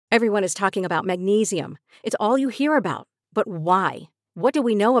Everyone is talking about magnesium. It's all you hear about. But why? What do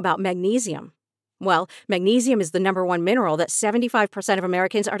we know about magnesium? Well, magnesium is the number one mineral that 75% of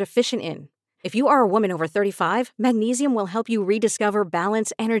Americans are deficient in. If you are a woman over 35, magnesium will help you rediscover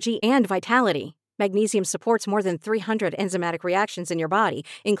balance, energy, and vitality. Magnesium supports more than 300 enzymatic reactions in your body,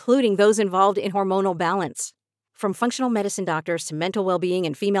 including those involved in hormonal balance. From functional medicine doctors to mental well-being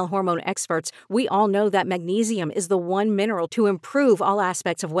and female hormone experts, we all know that magnesium is the one mineral to improve all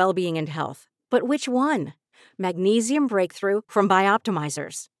aspects of well-being and health. But which one? Magnesium Breakthrough from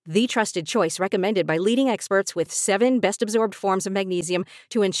Bioptimizers, the trusted choice recommended by leading experts with 7 best-absorbed forms of magnesium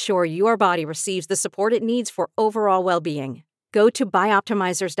to ensure your body receives the support it needs for overall well-being. Go to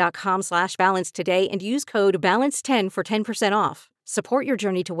bioptimizers.com/balance today and use code BALANCE10 for 10% off. Support your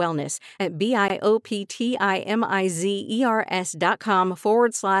journey to wellness at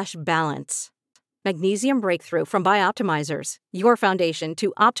bioptimizers.com/balance. Magnesium Breakthrough from Bioptimizers, your foundation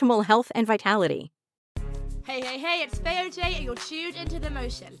to optimal health and vitality. Hey, it's FayOJ and you're tuned into The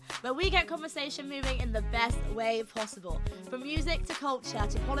Motion, where we get conversation moving in the best way possible. From music to culture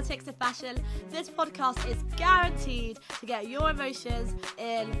to politics to fashion, this podcast is guaranteed to get your emotions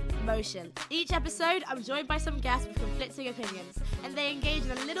in motion. Each episode, I'm joined by some guests with conflicting opinions, and they engage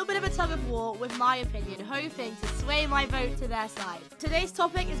in a little bit of a tug of war with my opinion, hoping to sway my vote to their side. Today's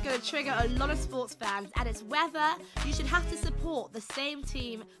topic is going to trigger a lot of sports fans, and it's whether you should have to support the same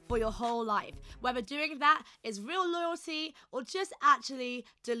team for your whole life. Whether doing that is real loyalty or just actually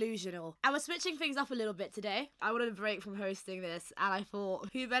delusional. And we're switching things up a little bit today. I wanted a break from hosting this, and I thought,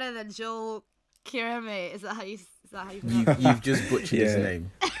 who better than Joel Kirame? Is that how you You've just butchered his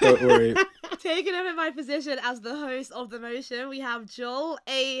name. Don't worry. Taking over my position as the host of The Motion, we have Joel,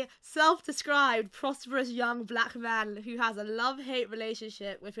 a self-described prosperous young black man who has a love-hate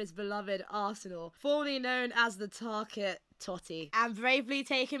relationship with his beloved Arsenal, formerly known as the Target Totty. And bravely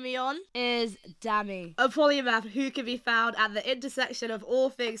taking me on is Dami, a polymath who can be found at the intersection of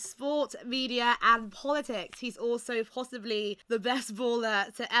all things sport, media, and politics. He's also possibly the best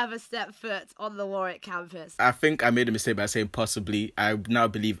baller to ever step foot on the Warwick campus. I think I made a mistake by saying possibly. I now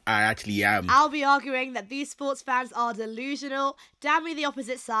believe I actually am. I'll be arguing that these sports fans are delusional, Dami the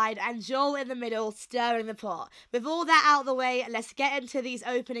opposite side, and Joel in the middle stirring the pot. With all that out of the way, let's get into these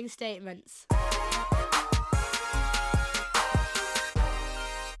opening statements.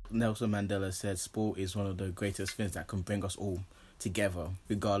 Nelson Mandela said sport is one of the greatest things that can bring us all together,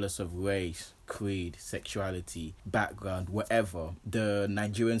 regardless of race, creed, sexuality, background, whatever. The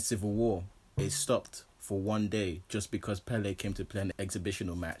Nigerian Civil War is stopped for one day just because Pele came to play an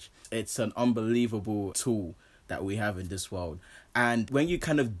exhibitional match. It's an unbelievable tool that we have in this world. And when you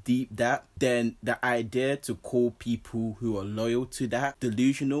kind of deep that, then the idea to call people who are loyal to that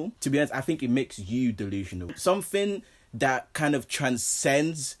delusional, to be honest, I think it makes you delusional. Something that kind of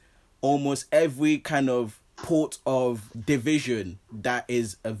transcends almost every kind of port of division that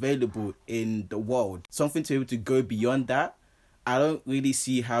is available in the world. Something to be able to go beyond that. I don't really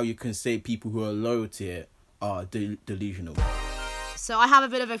see how you can say people who are loyal to it are delusional. So I have a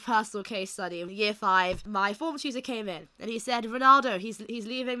bit of a personal case study. In year 5, my former tutor came in and he said, Ronaldo, he's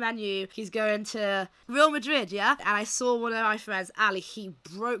leaving Man U, he's going to Real Madrid, yeah? And I saw one of my friends, Ali, he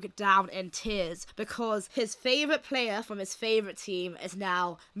broke down in tears because his favourite player from his favourite team is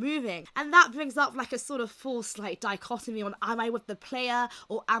now moving. And that brings up like a sort of false like dichotomy on, am I with the player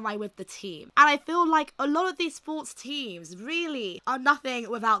or am I with the team? And I feel like a lot of these sports teams really are nothing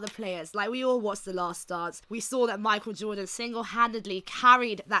without the players. Like, we all watched The Last Dance. We saw that Michael Jordan single-handedly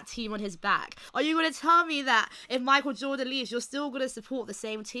carried that team on his back. Are you going to tell me that if Michael Jordan leaves, you're still going to support the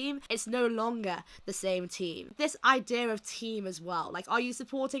same team? It's no longer the same team. This idea of team as well. Like, are you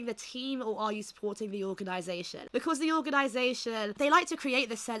supporting the team or are you supporting the organisation? Because the organisation, they like to create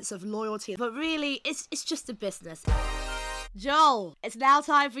this sense of loyalty, but really, it's just a business. Joel, it's now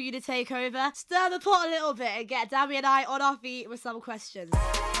time for you to take over. Stir the pot a little bit and get Dami and I on our feet with some questions.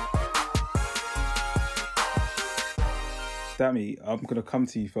 Dami, I'm going to come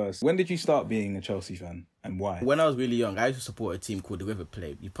to you first. When did you start being a Chelsea fan and why? When I was really young, I used to support a team called the River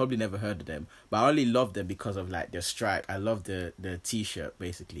Plate. You probably never heard of them, but I only loved them because of like their stripe. I loved the t-shirt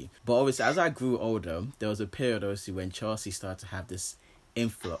basically. But obviously as I grew older, there was a period obviously when Chelsea started to have this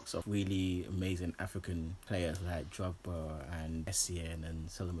influx of really amazing African players like Drogba and Essien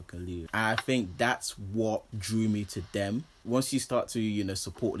and Solomon Kalou. And I think that's what drew me to them. Once you start to,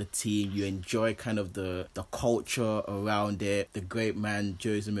 support the team, you enjoy kind of the culture around it. The great man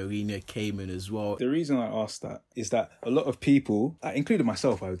Jose Mourinho came in as well. The reason I asked that is that a lot of people, including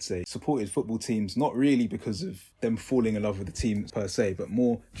myself, I would say, supported football teams not really because of them falling in love with the team per se, but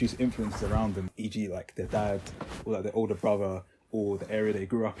more due to influences around them, e.g. like their dad or like their older brother or the area they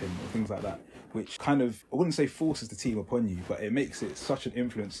grew up in or things like that, which kind of, I wouldn't say forces the team upon you, but it makes it such an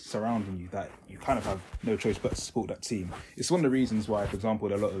influence surrounding you that you kind of have no choice but to support that team. It's one of the reasons why, for example,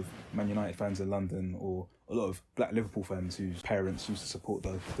 there are a lot of Man United fans in London, or a lot of black Liverpool fans whose parents used to support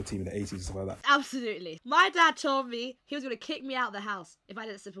the team in the 80s and stuff like that. Absolutely. My dad told me he was going to kick me out of the house if I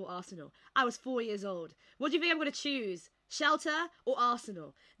didn't support Arsenal. I was 4 years old. What do you think I'm going to choose? Shelter or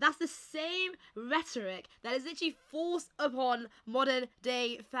Arsenal? That's the same rhetoric that is literally forced upon modern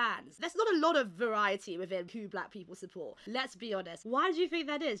day fans. There's not a lot of variety within who black people support. Let's be honest. Why do you think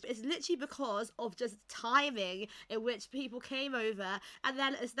that is? It's literally because of just timing in which people came over, and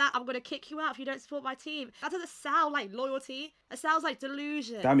then it's that I'm going to kick you out if you don't support my team. That doesn't sound like loyalty. It sounds like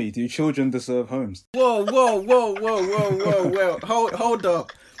delusion. Dammy, do children deserve homes? Whoa. Hold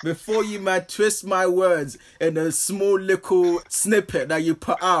up. Before you might twist my words in a small little snippet that you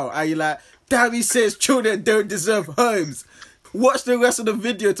put out, and you're like, Dammy says children don't deserve homes. Watch the rest of the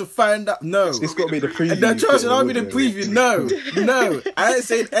video to find out. No. It's got to be the preview. And the choice will be the preview. No. I ain't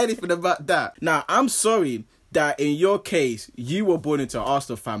saying anything about that. Now, I'm sorry that in your case, you were born into an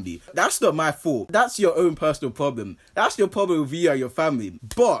Arsenal family. That's not my fault. That's your own personal problem. That's your problem with you and your family.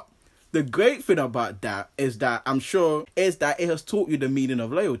 But the great thing about that is that I'm sure is that it has taught you the meaning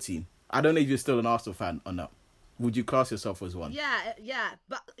of loyalty. I don't know if you're still an Arsenal fan or not. Would you class yourself as one? Yeah.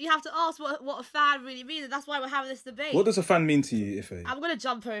 But you have to ask what a fan really means, and that's why we're having this debate. What does a fan mean to you, Ife? I'm going to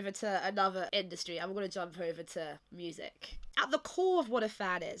jump over to another industry. I'm going to jump over to music. At the core of what a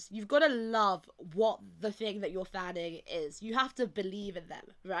fan is, you've got to love what the thing that you're fanning is. You have to believe in them,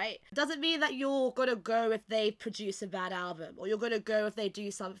 right? Doesn't mean that you're going to go if they produce a bad album, or you're going to go if they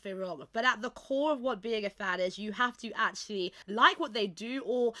do something wrong. But at the core of what being a fan is, you have to actually like what they do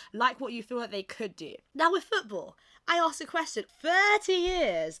or like what you feel like they could do. Now with football, I asked a question. 30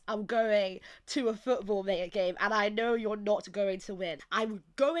 years I'm going to a football game and I know you're not going to win. I'm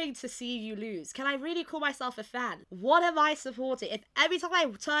going to see you lose. Can I really call myself a fan? What am I supporting? If every time I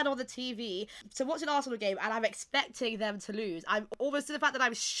turn on the TV to watch an Arsenal game and I'm expecting them to lose, I'm almost to the fact that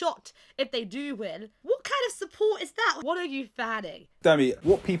I'm shocked if they do win. What kind of support is that? What are you fanning? Dammy,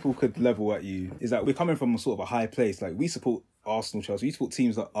 what people could level at you is that we're coming from sort of a high place. Like, we support Arsenal, Chelsea. We support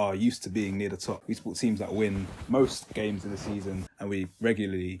teams that are used to being near the top. We support teams that win most games of the season, and we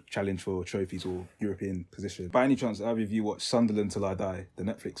regularly challenge for trophies or European position. By any chance, have you watched Sunderland Till I Die, the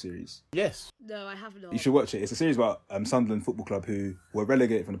Netflix series? Yes. No, I have not. You should watch it. It's a series about Sunderland Football Club, who were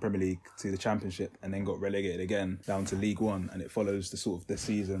relegated from the Premier League to the Championship and then got relegated again down to League One, and it follows the sort of the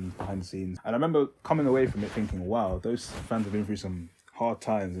season behind the scenes. And I remember coming away from it thinking, wow, those fans have been through some hard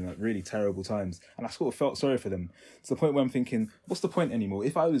times and like really terrible times, and I sort of felt sorry for them to the point where I'm thinking, what's the point anymore?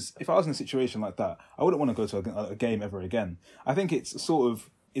 If I was in a situation like that, I wouldn't want to go to a game ever again. I think it's a sort of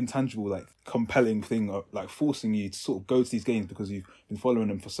intangible, like compelling thing, like forcing you to sort of go to these games because you've been following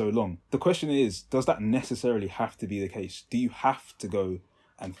them for so long. The question is, does that necessarily have to be the case? Do you have to go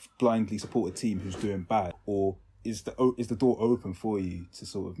and blindly support a team who's doing bad, or is the door open for you to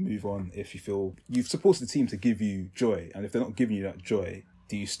sort of move on if you feel you've supported the team to give you joy, and if they're not giving you that joy,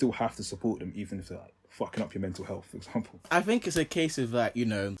 do you still have to support them even if they're like fucking up your mental health, for example? I think it's a case of like,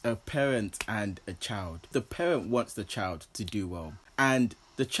 a parent and a child. The parent wants the child to do well, and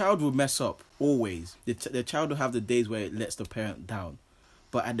the child will mess up always. The child will have the days where it lets the parent down,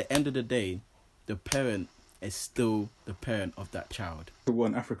 but at the end of the day, the parent is still the parent of that child. The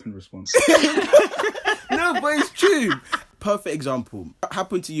one African response. No, but it's true. Perfect example. What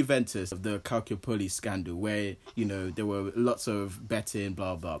happened to Juventus, the Calciopoli scandal, where, there were lots of betting,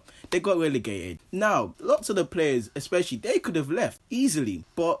 blah, blah. They got relegated. Now, lots of the players, especially, they could have left easily,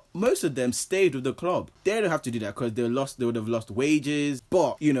 but most of them stayed with the club. They don't have to do that because they would have lost wages.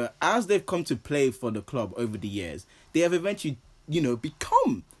 But, as they've come to play for the club over the years, they have eventually,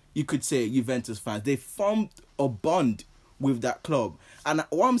 become, you could say, Juventus fans. They formed a bond with that club. And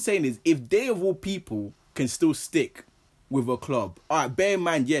what I'm saying is, if they, of all people, can still stick with a club. All right, bear in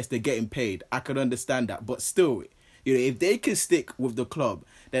mind, yes, they're getting paid. I can understand that. But still, if they can stick with the club,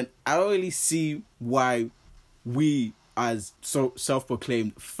 then I don't really see why we, as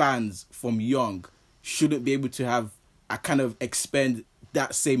self-proclaimed fans from young, shouldn't be able to have a kind of expend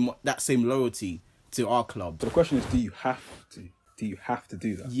that same loyalty to our club. But the question is, do you have to? Do you have to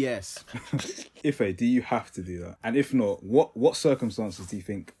do that? Yes. Ife, do you have to do that? And if not, what circumstances do you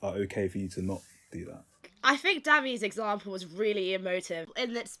think are okay for you to not do that? I think Dammy's example was really emotive.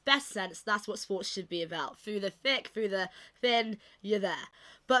 In its best sense, that's what sports should be about. Through the thick, through the thin, you're there.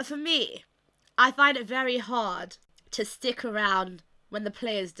 But for me, I find it very hard to stick around when the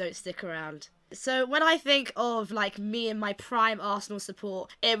players don't stick around. So when I think of like me and my prime Arsenal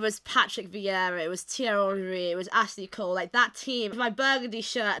support, it was Patrick Vieira, it was Thierry Henry, it was Ashley Cole, like that team, my burgundy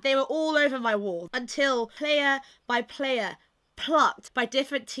shirt, they were all over my wall until player by player, plucked by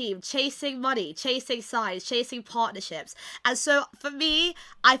different teams, chasing money, chasing signs, chasing partnerships. And so for me,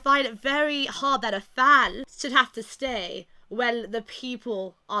 I find it very hard that a fan should have to stay when the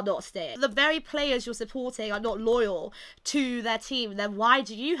people are not staying. The very players you're supporting are not loyal to their team, then why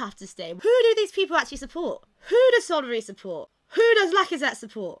do you have to stay? Who do these people actually support? Who does Sonnery support? Who does Lacazette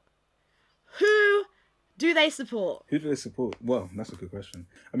support? Who do they support? Who do they support? Well, that's a good question.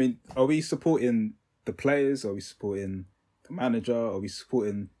 I mean, are we supporting the players? Are we supporting the manager? Are we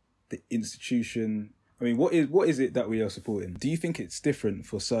supporting the institution? I mean, what is it that we are supporting? Do you think it's different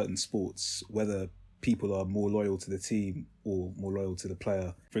for certain sports, whether people are more loyal to the team or more loyal to the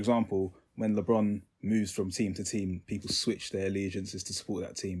player? For example, when LeBron moves from team to team, people switch their allegiances to support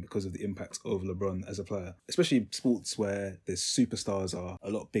that team because of the impact of LeBron as a player. Especially sports where the superstars are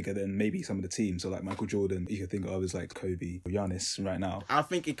a lot bigger than maybe some of the teams. So like Michael Jordan, you can think of as like Kobe or Giannis right now. I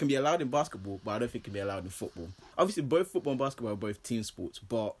think it can be allowed in basketball, but I don't think it can be allowed in football. Obviously, both football and basketball are both team sports,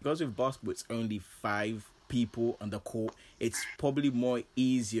 but because with basketball, it's only 5 people on the court, it's probably more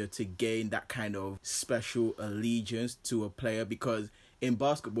easier to gain that kind of special allegiance to a player, because in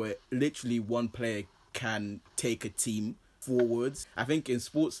basketball, literally one player can take a team forwards. I think in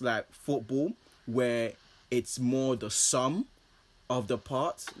sports like football, where it's more the sum of the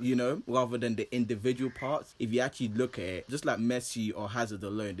parts, you know, rather than the individual parts. If you actually look at it, just like Messi or Hazard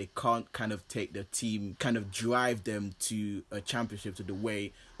alone, they can't kind of take the team, kind of drive them to a championship to the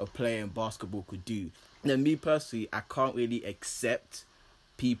way a player in basketball could do. And me personally, I can't really accept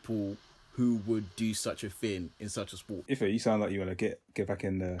people who would do such a thing in such a sport. Ife, you sound like you want to get back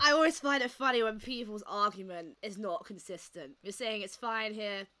in there. I always find it funny when people's argument is not consistent. You're saying it's fine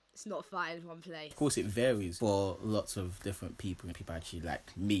here, it's not fine in one place. Of course, it varies for lots of different people. And people actually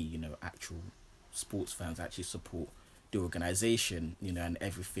like me, you know, actual sports fans actually support the organisation, you know, and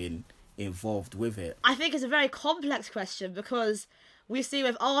everything involved with it. I think it's a very complex question because we see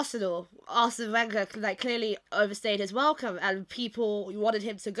with Arsenal, Arsene Wenger like clearly overstayed his welcome and people wanted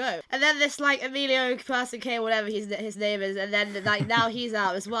him to go. And then this like Emilio person came, whatever his name is, and then like now he's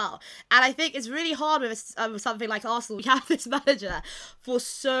out as well. And I think it's really hard with something like Arsenal. We have this manager for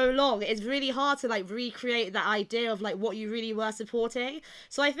so long. It's really hard to like recreate that idea of like what you really were supporting.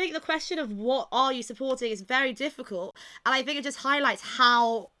 So I think the question of what are you supporting is very difficult. And I think it just highlights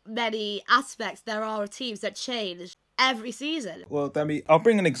how many aspects there are of teams that change every season. Well, Dami, I'll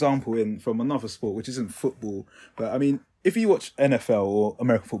bring an example in from another sport, which isn't football. But I mean, if you watch NFL or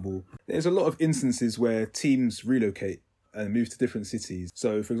American football, there's a lot of instances where teams relocate and move to different cities.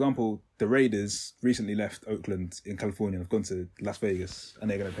 So, for example, the Raiders recently left Oakland in California and have gone to Las Vegas,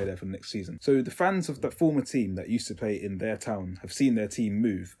 and they're going to play there for the next season. So the fans of that former team that used to play in their town have seen their team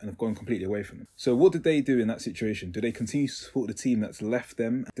move and have gone completely away from them. So what did they do in that situation? Do they continue to support the team that's left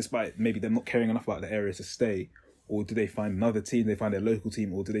them, despite maybe them not caring enough about the area to stay? Or do they find another team, they find their local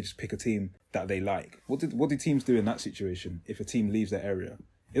team, or do they just pick a team that they like? What do teams do in that situation if a team leaves their area?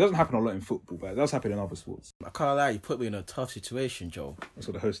 It doesn't happen a lot in football, but it does happen in other sports. I can't lie, you put me in a tough situation, Joel. That's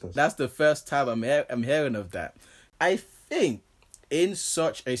what the host does. That's the first time I'm hearing of that. I think in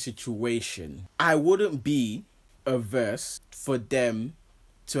such a situation, I wouldn't be averse for them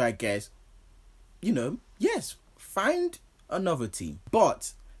to, I guess, you know, yes, find another team.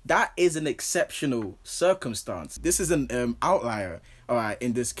 But that is an exceptional circumstance. This is an outlier, all right,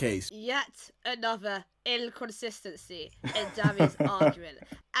 in this case. Yet another inconsistency in Dami's argument.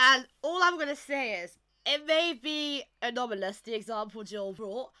 And all I'm going to say is, it may be anomalous, the example Joel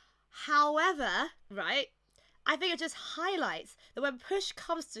brought. However, right, I think it just highlights that when push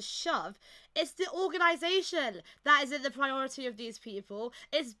comes to shove, it's the organisation that is in the priority of these people.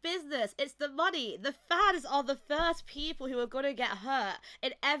 It's business. It's the money. The fans are the first people who are going to get hurt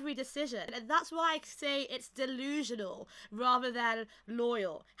in every decision. And that's why I say it's delusional rather than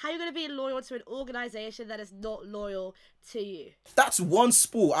loyal. How are you going to be loyal to an organisation that is not loyal to you? That's one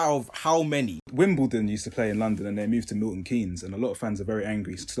sport out of how many? Wimbledon used to play in London and they moved to Milton Keynes, and a lot of fans are very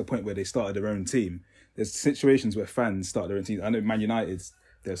angry to the point where they started their own team. There's situations where fans start their own team. I know Man United,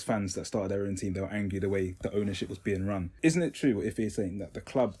 there's fans that started their own team. They were angry the way the ownership was being run. Isn't it true if you're saying that the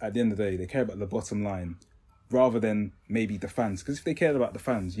club, at the end of the day, they care about the bottom line rather than maybe the fans? Because if they cared about the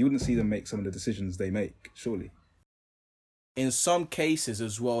fans, you wouldn't see them make some of the decisions they make, surely. In some cases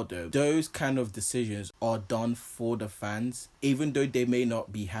as well, though, those kind of decisions are done for the fans, even though they may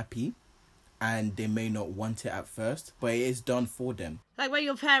not be happy and they may not want it at first, but it is done for them. Like when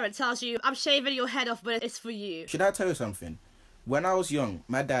your parent tells you, I'm shaving your head off, but it's for you. Should I tell you something? When I was young,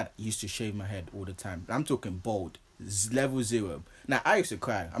 my dad used to shave my head all the time. I'm talking bald, level 0. Now, I used to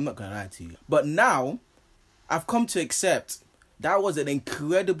cry. I'm not going to lie to you. But now, I've come to accept that was an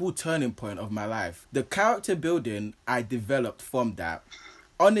incredible turning point of my life. The character building I developed from that,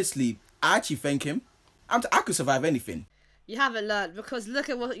 honestly, I actually thank him. I could survive anything. You haven't learned, because look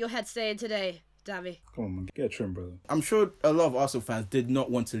at what your head's saying today, Dammy. Come on, man. Get a trim, brother. I'm sure a lot of Arsenal fans did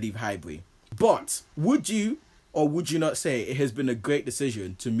not want to leave Highbury. But would you or would you not say it has been a great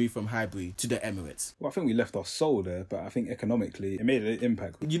decision to move from Highbury to the Emirates? Well, I think we left our soul there, but I think economically it made an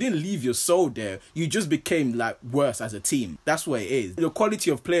impact. You didn't leave your soul there. You just became like worse as a team. That's what it is. The quality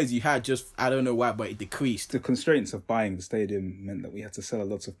of players you had just, I don't know why, but it decreased. The constraints of buying the stadium meant that we had to sell a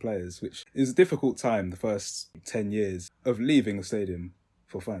lot of players, which is a difficult time, the first 10 years of leaving the stadium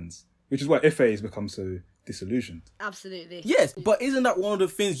for fans, which is why FA has become so disillusioned. Absolutely. Yes, but isn't that one of the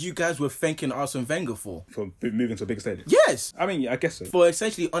things you guys were thanking Arsene Wenger for? For moving to a bigger stadium? Yes. I mean, I guess so. For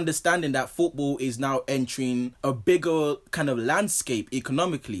essentially understanding that football is now entering a bigger kind of landscape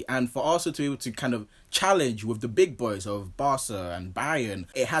economically, and for Arsenal to be able to kind of challenge with the big boys of Barca and Bayern,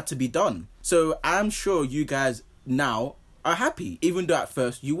 it had to be done. So I'm sure you guys now are happy, even though at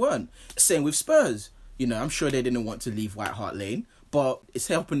first you weren't. Same with Spurs. You know, I'm sure they didn't want to leave White Hart Lane, but it's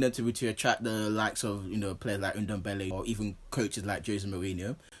helping them to attract the likes of, you know, players like Ndombele or even coaches like Jose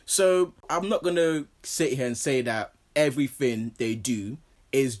Mourinho. So I'm not going to sit here and say that everything they do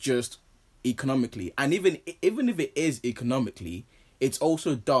is just economically. And even if it is economically, it's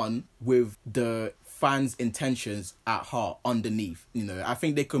also done with the fans' intentions at heart underneath. You know, I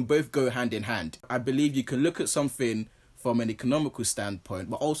think they can both go hand in hand. I believe you can look at something from an economical standpoint,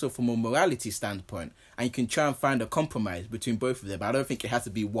 but also from a morality standpoint, and you can try and find a compromise between both of them. But I don't think it has to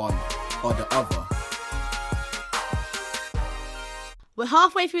be one or the other. We're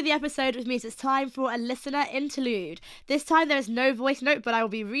halfway through the episode, which means it's time for a listener interlude. This time there is no voice note, but I will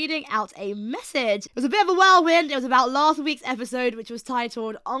be reading out a message. It was a bit of a whirlwind. It was about last week's episode, which was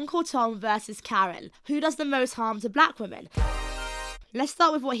titled Uncle Tom versus Karen. Who does the most harm to black women? Let's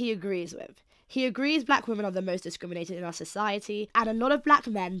start with what he agrees with. He agrees black women are the most discriminated in our society, and a lot of black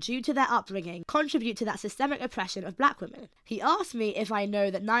men, due to their upbringing, contribute to that systemic oppression of black women. He asked me if I know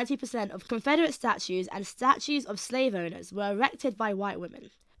that 90% of Confederate statues and statues of slave owners were erected by white women.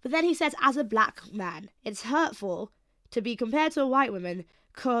 But then he says, as a black man, it's hurtful to be compared to a white woman,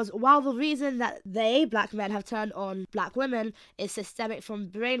 because while the reason that they, black men, have turned on black women is systemic, from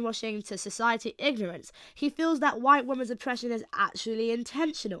brainwashing to society ignorance, he feels that white women's oppression is actually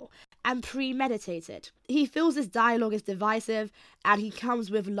intentional and premeditated. He feels this dialogue is divisive, and he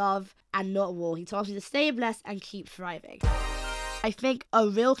comes with love and not war. He tells you to stay blessed and keep thriving. I think a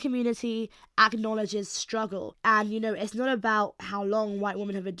real community acknowledges struggle. And, you know, it's not about how long white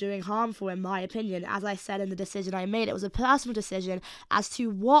women have been doing harm for, in my opinion. As I said in the decision I made, it was a personal decision as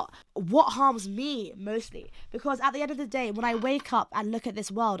to what harms me mostly. Because at the end of the day, when I wake up and look at this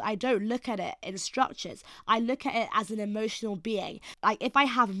world, I don't look at it in structures. I look at it as an emotional being. Like, if I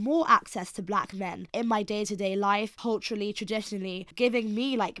have more access to black men in my day-to-day life, culturally, traditionally, giving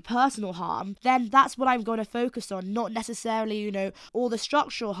me, like, personal harm, then that's what I'm going to focus on, not necessarily, you know, all the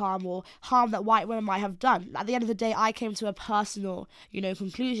structural harm or harm that white women might have done. At the end of the day, I came to a personal, you know,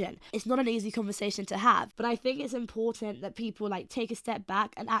 conclusion. It's not an easy conversation to have, but I think it's important that people, like, take a step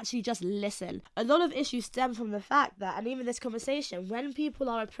back and actually just listen. A lot of issues stem from the fact that, and even this conversation, when people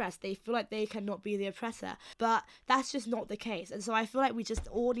are oppressed, they feel like they cannot be the oppressor, but that's just not the case. And so I feel like we just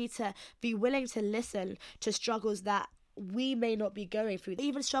all need to be willing to listen to struggles that we may not be going through,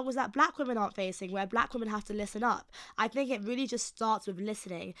 even struggles that black women aren't facing, where black women have to listen up. I think it really just starts with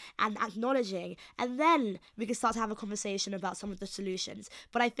listening and acknowledging, and then we can start to have a conversation about some of the solutions.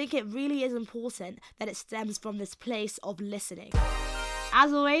 But I think it really is important that it stems from this place of listening.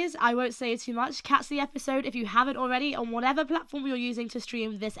 As always, I won't say too much. Catch the episode if you haven't already on whatever platform you're using to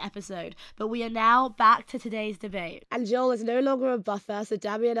stream this episode. But we are now back to today's debate. And Joel is no longer a buffer, so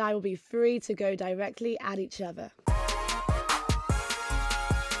Dabby and I will be free to go directly at each other.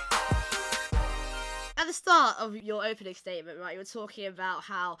 At the start of your opening statement, right, you were talking about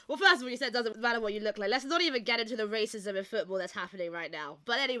how, well, first of all, you said it doesn't matter what you look like. Let's not even get into the racism in football that's happening right now.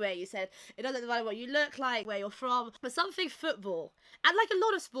 But anyway, you said it doesn't matter what you look like, where you're from, but something football, and like a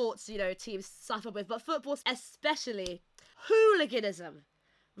lot of sports, you know, teams suffer with, but football especially, hooliganism.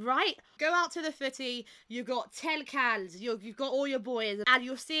 Right? Go out to the footy, you've got 10 cans, you've got all your boys, and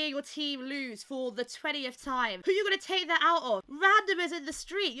you're seeing your team lose for the 20th time. Who are you going to take that out of? Randomers in the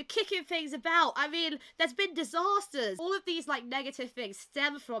street, you're kicking things about. I mean, there's been disasters. All of these, like, negative things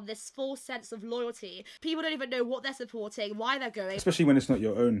stem from this false sense of loyalty. People don't even know what they're supporting, why they're going. Especially when it's not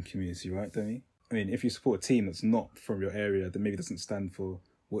your own community, right, Demi? I mean, if you support a team that's not from your area, then maybe it doesn't stand for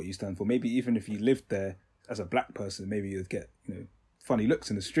what you stand for. Maybe even if you lived there as a black person, maybe you'd get, funny looks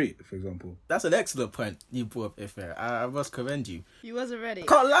in the street, for example. That's an excellent point you brought up, Ife. I must commend you. You wasn't ready.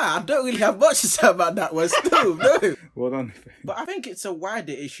 Can't lie, I don't really have much to say about that one still, no. Well done. But I think it's a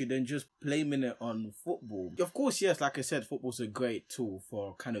wider issue than just blaming it on football. Of course, yes, like I said, football's a great tool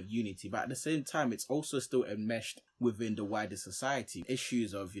for kind of unity, but at the same time, it's also still enmeshed within the wider society.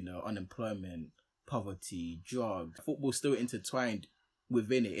 Issues of, unemployment, poverty, drugs. Football's still intertwined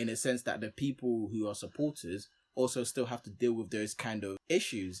within it in a sense that the people who are supporters also still have to deal with those kind of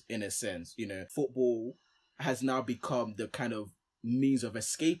issues in a sense. Football has now become the kind of means of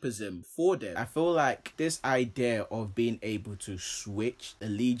escapism for them. I feel like this idea of being able to switch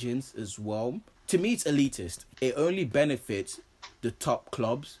allegiance as well, to me it's elitist. It only benefits the top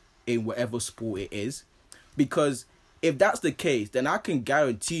clubs in whatever sport it is, because if that's the case, then I can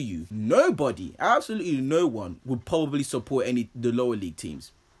guarantee you nobody, absolutely no one, would probably support the lower league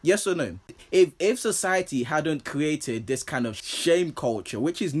teams. Yes or no? If society hadn't created this kind of shame culture,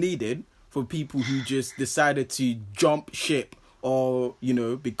 which is needed for people who just decided to jump ship or,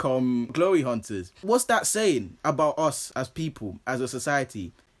 become glory hunters, what's that saying about us as people, as a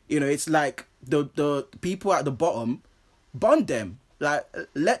society? It's like the people at the bottom, bond them. Like,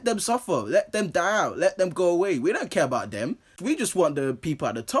 let them suffer, let them die out, let them go away. We don't care about them. We just want the people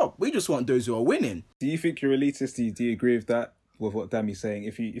at the top. We just want those who are winning. Do you think you're elitist? Do you agree with that? With what Dami's saying,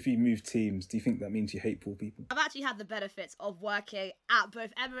 if you move teams, do you think that means you hate poor people? I've actually had the benefits of working at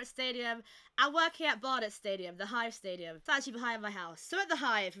both Emirates Stadium and working at Barnet Stadium, the Hive Stadium. It's actually behind my house. So at the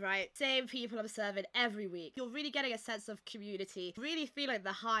Hive, right, same people I'm serving every week. You're really getting a sense of community, really feeling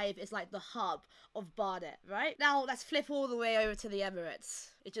the Hive is like the hub of Barnet, right? Now let's flip all the way over to the Emirates.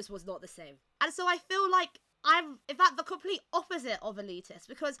 It just was not the same. And so I feel like I'm, in fact, the complete opposite of elitist,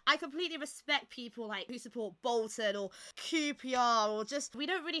 because I completely respect people like who support Bolton or QPR or just, we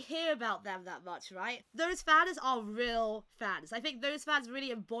don't really hear about them that much, right? Those fans are real fans. I think those fans really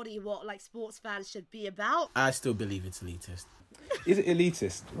embody what like sports fans should be about. I still believe it's elitist. Is it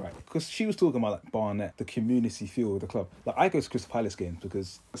elitist, right? Because she was talking about like Barnet, the community feel of the club. Like, I go to Crystal Palace games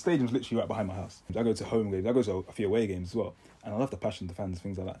because the stadium's literally right behind my house. I go to home games, I go to a few away games as well. And I love the passion of the fans,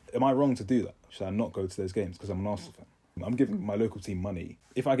 things like that. Am I wrong to do that? Should I not go to those games because I'm an Arsenal fan? I'm giving my local team money.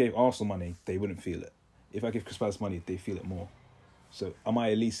 If I gave Arsenal money, they wouldn't feel it. If I give Crystal Palace money, they feel it more. So am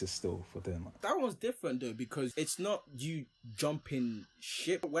I elitist still for doing that? That one's different though, because it's not you jumping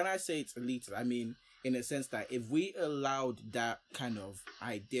ship. When I say it's elitist, I mean in a sense that if we allowed that kind of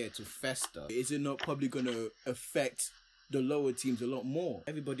idea to fester, is it not probably going to affect the lower teams a lot more?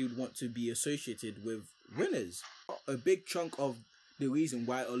 Everybody would want to be associated with winners. A big chunk of the reason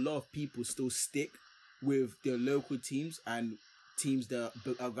why a lot of people still stick with their local teams and teams that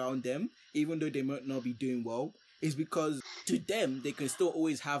are around them, even though they might not be doing well, is because to them, they can still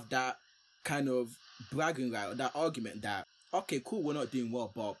always have that kind of bragging right, or that argument that, okay, cool, we're not doing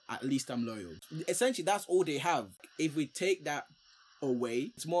well, but at least I'm loyal. Essentially, that's all they have. If we take that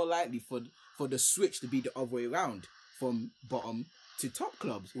away, it's more likely for the switch to be the other way around, from bottom to top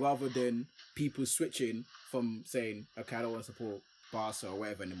clubs, rather than people switching from saying, okay, I don't want to support Barca or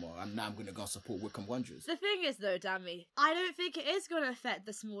whatever anymore, and now I'm going to go support Wycombe Wanderers. The thing is though, Dami, I don't think it is going to affect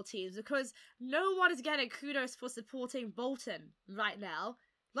the small teams, because no one is getting kudos for supporting Bolton right now.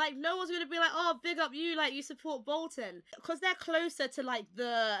 Like, no one's going to be like, oh, big up you, like, you support Bolton. Because they're closer to, like,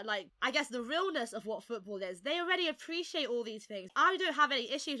 I guess the realness of what football is. They already appreciate all these things. I don't have any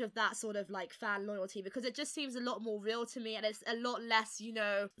issues with that sort of, like, fan loyalty, because it just seems a lot more real to me, and it's a lot less,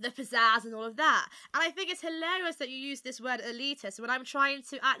 the pizzazz and all of that. And I think it's hilarious that you use this word elitist when I'm trying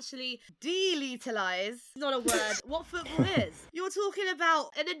to actually delitalize, not a word, what football is. You're talking about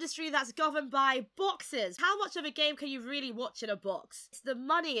an industry that's governed by boxes. How much of a game can you really watch in a box? It's the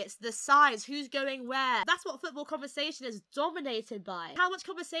money, it's the size, who's going where. That's what football conversation is dominated by. How much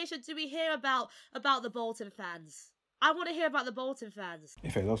conversation do we hear about the Bolton fans? I want to hear about the Bolton fans.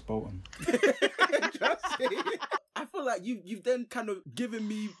 If they lost Bolton. I feel like you've then kind of given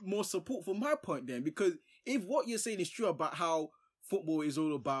me more support for my point then, because if what you're saying is true about how football is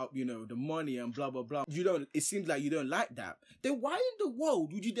all about, the money and blah, blah, blah, it seems like you don't like that, then why in the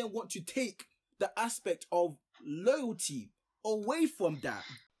world would you then want to take the aspect of loyalty away from that?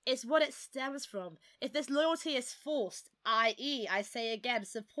 It's what it stems from. If this loyalty is forced, i.e., I say again,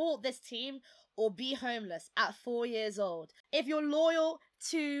 support this team or be homeless at 4 years old. If you're loyal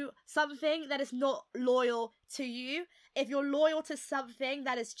to something that is not loyal to you, if you're loyal to something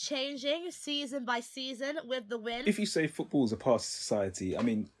that is changing season by season with the wind. If you say football is a part of society, I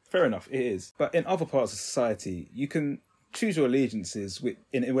mean, fair enough, it is. But in other parts of society, you can choose your allegiances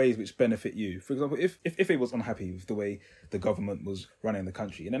in ways which benefit you. For example, if it was unhappy with the way the government was running the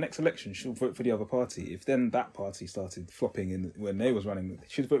country, in the next election, she'll vote for the other party. If then that party started flopping when they was running,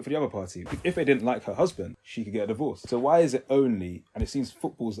 she'd vote for the other party. If they didn't like her husband, she could get a divorce. So why is it only, and it seems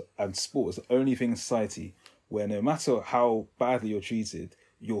football and sport is the only thing in society where no matter how badly you're treated,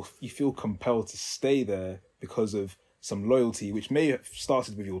 you feel compelled to stay there because of some loyalty, which may have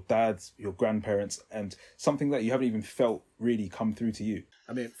started with your dads, your grandparents, and something that you haven't even felt really come through to you.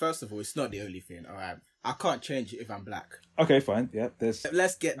 I mean, first of all, it's not the only thing, all right? I can't change it if I'm black. Okay, fine. Yeah,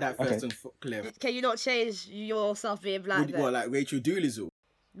 Let's get that first and clear. Can you not change yourself being black then? What, like Rachel Doolittle?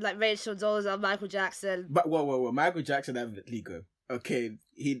 Like Rachel Dolezal, Michael Jackson. But whoa, Michael Jackson had vitiligo. Okay,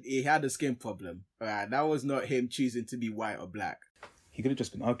 he had a skin problem. All right, that was not him choosing to be white or black. He could have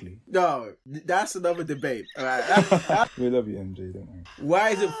just been ugly. No, that's another debate. All right. We love you, MJ, don't worry.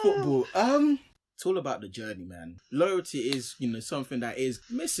 Why is it football? It's all about the journey, man. Loyalty is, something that is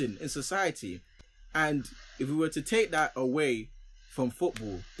missing in society. And if we were to take that away from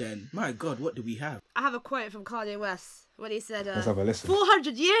football, then, my God, what do we have? I have a quote from Kanye West when he said, Let's have a listen.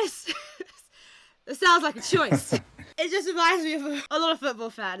 400 years? It sounds like a choice. It just reminds me of a lot of football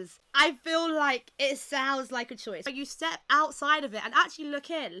fans. I feel like it sounds like a choice. When you step outside of it and actually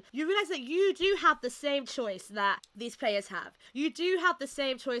look in, you realise that you do have the same choice that these players have. You do have the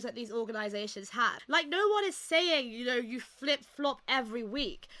same choice that these organisations have. Like, no one is saying, you flip-flop every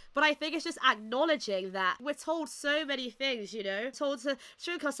week. But I think it's just acknowledging that we're told so many things, told to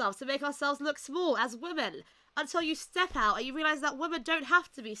shrink ourselves, to make ourselves look small as women. Until you step out and you realise that women don't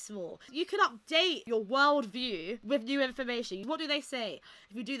have to be small. You can update your worldview with new information. What do they say?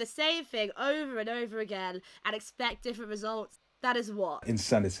 If you do the same thing over and over again and expect different results, that is what?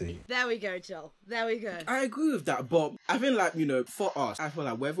 Insanity. There we go, Joel. There we go. I agree with that, but I feel like, for us, I feel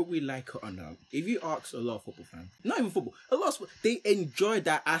like whether we like it or not, if you ask a lot of football fans, not even football, a lot of they enjoy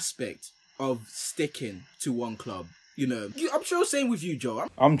that aspect of sticking to one club. I'm sure same with you, Joe.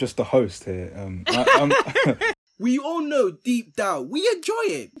 I'm just the host here. We all know deep down, we enjoy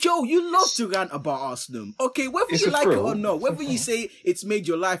it. Joe, you love to rant about Arsenal. Okay, whether you like it or not, whether you say it's made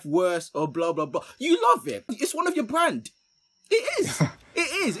your life worse or blah, blah, blah, you love it. It's one of your brand. It is.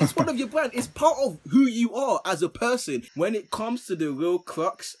 It is. It's one of your brand. It's part of who you are as a person. When it comes to the real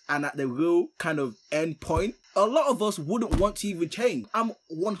crux and at the real kind of end point, a lot of us wouldn't want to even change. I'm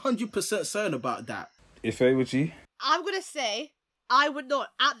 100% certain about that. If I would you? I'm going to say I would not,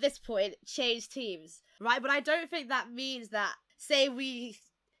 at this point, change teams, right? But I don't think that means that, say we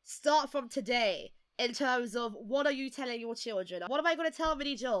start from today in terms of what are you telling your children? What am I going to tell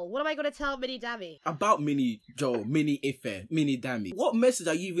Mini Joel? What am I going to tell Mini Dammy? About Mini Joel, Mini Ife, Mini Dammy. What message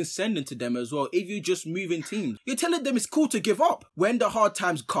are you even sending to them as well if you just move in teams? You're telling them it's cool to give up. When the hard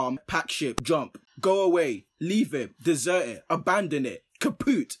times come, pack ship, jump, go away, leave it, desert it, abandon it,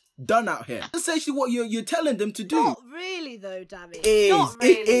 kaput. Done out here. That's essentially what you're telling them to do. Not really though, Dammy. Not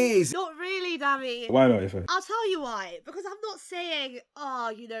really. It is. Not really, Dammy. Why not, Ife? I'll tell you why. Because I'm not saying,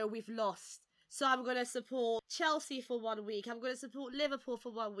 we've lost, so I'm going to support Chelsea for 1 week. I'm going to support Liverpool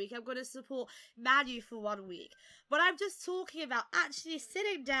for 1 week. I'm going to support Man U for 1 week. But I'm just talking about actually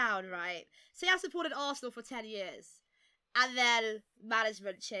sitting down, right? Say I've supported Arsenal for 10 years. And then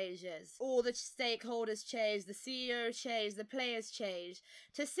management changes. All the stakeholders change, the CEO change, the players change.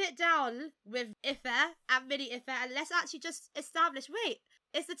 To sit down with Ife and Mini Ife and let's actually just establish, wait,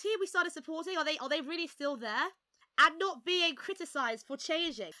 is the team we started supporting, are they really still there? And not being criticised for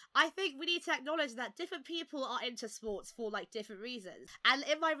changing. I think we need to acknowledge that different people are into sports for different reasons. And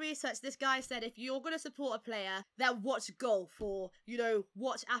in my research, this guy said if you're going to support a player, then watch golf or,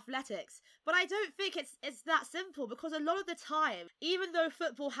 watch athletics. But I don't think it's that simple because a lot of the time, even though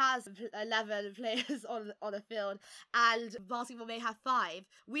football has 11 players on a field and basketball may have 5,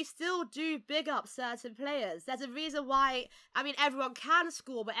 we still do big up certain players. There's a reason why, everyone can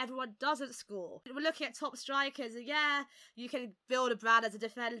score, but everyone doesn't score. We're looking at top strikers and yeah, you can build a brand as a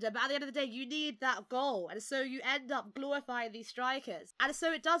defender, but at the end of the day, you need that goal. And so you end up glorifying these strikers. And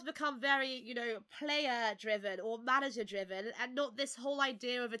so it does become very, player-driven or manager-driven and not this whole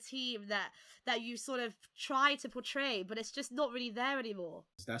idea of a team that you sort of try to portray, but it's just not really there anymore.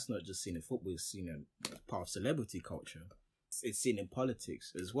 That's not just seen in football, it's seen in part of celebrity culture. It's seen in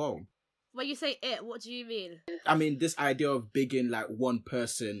politics as well. When you say it, what do you mean? This idea of bigging one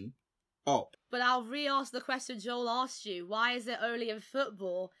person up. But I'll re-ask the question Joel asked you. Why is it only in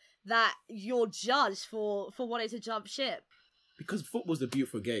football that you're judged for wanting to jump ship? Because football's a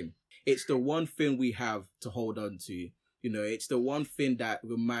beautiful game. It's the one thing we have to hold on to. It's the one thing that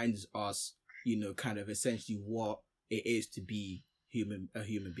reminds us, kind of essentially what it is to be a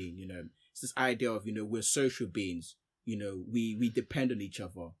human being. It's this idea of, we're social beings. we depend on each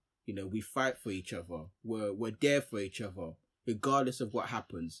other. We fight for each other. We're there for each other, regardless of what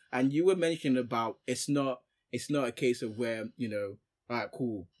happens. And you were mentioning about it's not a case of where, all right,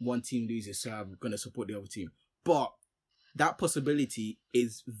 cool, one team loses, so I'm going to support the other team. But that possibility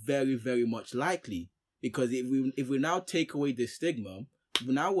is very, very much likely, because if we now take away this stigma,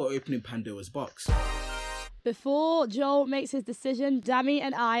 now we're opening Pandora's box. Before Joel makes his decision, Dami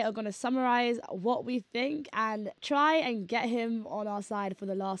and I are going to summarize what we think and try and get him on our side for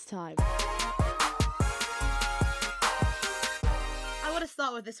the last time. I want to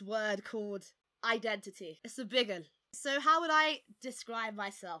start with this word called identity. It's a big one. So how would I describe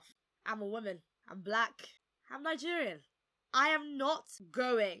myself? I'm a woman. I'm black. I'm Nigerian. I am not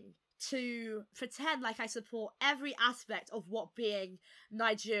going to pretend like I support every aspect of what being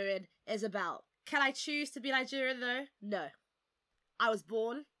Nigerian is about. Can I choose to be Nigerian though? No. I was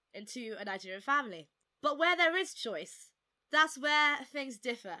born into a Nigerian family. But where there is choice, that's where things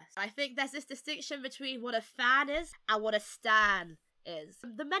differ. I think there's this distinction between what a fan is and what a stan is.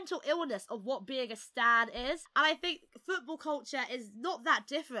 The mental illness of what being a stan is. And I think football culture is not that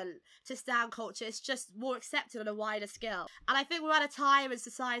different to stan culture. It's just more accepted on a wider scale. And I think we're at a time in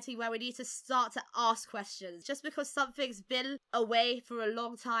society where we need to start to ask questions. Just because something's been away for a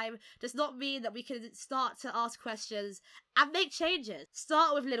long time does not mean that we can start to ask questions and make changes.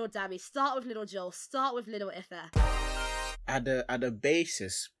 Start with little Dami, start with little Joel, start with little Ife. At the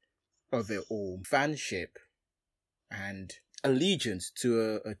basis of it all, fanship and allegiance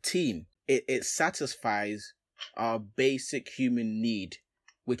to a team, it satisfies our basic human need,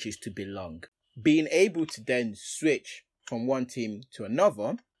 which is to belong. Being able to then switch from one team to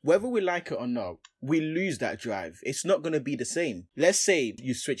another, whether we like it or not, we lose that drive. It's not going to be the same. Let's say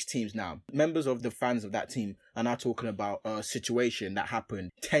you switch teams now. Members of the fans of that team are now talking about a situation that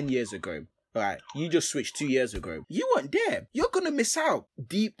happened 10 years ago. All right, you just switched 2 years ago. You weren't there. You're going to miss out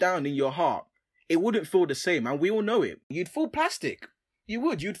deep down in your heart. It wouldn't feel the same, and we all know it. You'd feel plastic.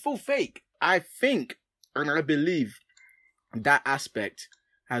 You'd feel fake. I think, and I believe, that aspect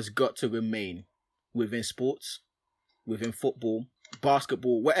has got to remain within sports, within football,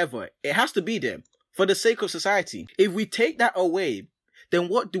 basketball, whatever. It has to be there for the sake of society. If we take that away, then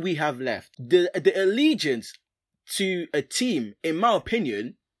what do we have left? The allegiance to a team, in my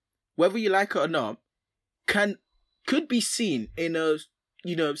opinion, whether you like it or not, could be seen in a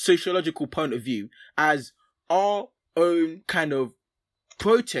sociological point of view as our own kind of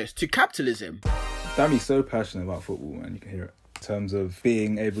protest to capitalism. Dami's so passionate about football, man. You can hear it. In terms of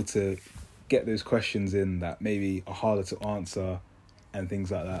being able to get those questions in that maybe are harder to answer and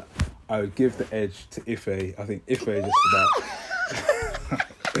things like that, I would give the edge to Ife. I think Ife is just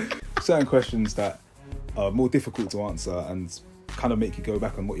about certain questions that are more difficult to answer and kind of make you go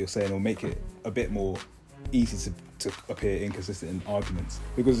back on what you're saying, or make it a bit more easy to appear inconsistent in arguments,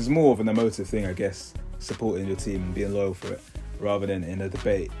 because it's more of an emotive thing, I guess, supporting your team and being loyal for it, rather than in a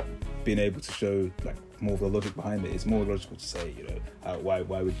debate being able to show like more of the logic behind it. It's more logical to say, why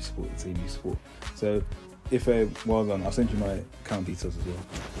would you support the team you support? So if well done, I'll send you my account details as well.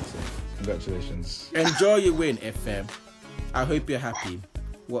 So congratulations. Enjoy your win, FM. I hope you're happy.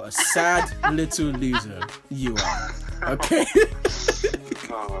 What a sad little loser you are. Okay.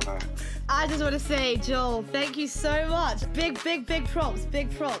 Oh, no. I just want to say, Joel, thank you so much. Big props.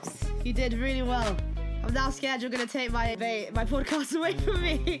 You did really well. I'm now scared you're going to take my podcast away from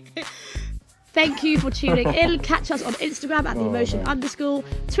me. Thank you for tuning in. Catch us on Instagram at @theemotion_,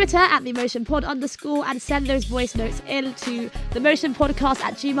 Twitter at @theemotionpod_, and send those voice notes in to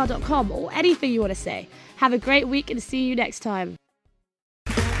themotionpodcast@gmail.com, or anything you want to say. Have a great week and see you next time.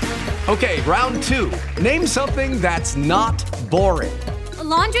 Okay, round 2. Name something that's not boring. A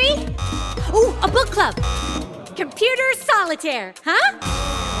laundry? Ooh, a book club. Computer solitaire, huh?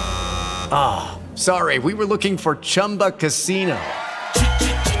 Ah, sorry, we were looking for Chumba Casino.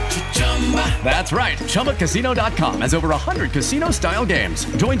 That's right, ChumbaCasino.com has over 100 casino-style games.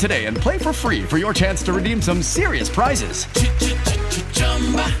 Join today and play for free for your chance to redeem some serious prizes.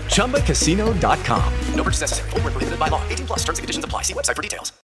 ChumbaCasino.com. No purchase necessary. Void where prohibited by law. 18+ terms and conditions apply. See website for details.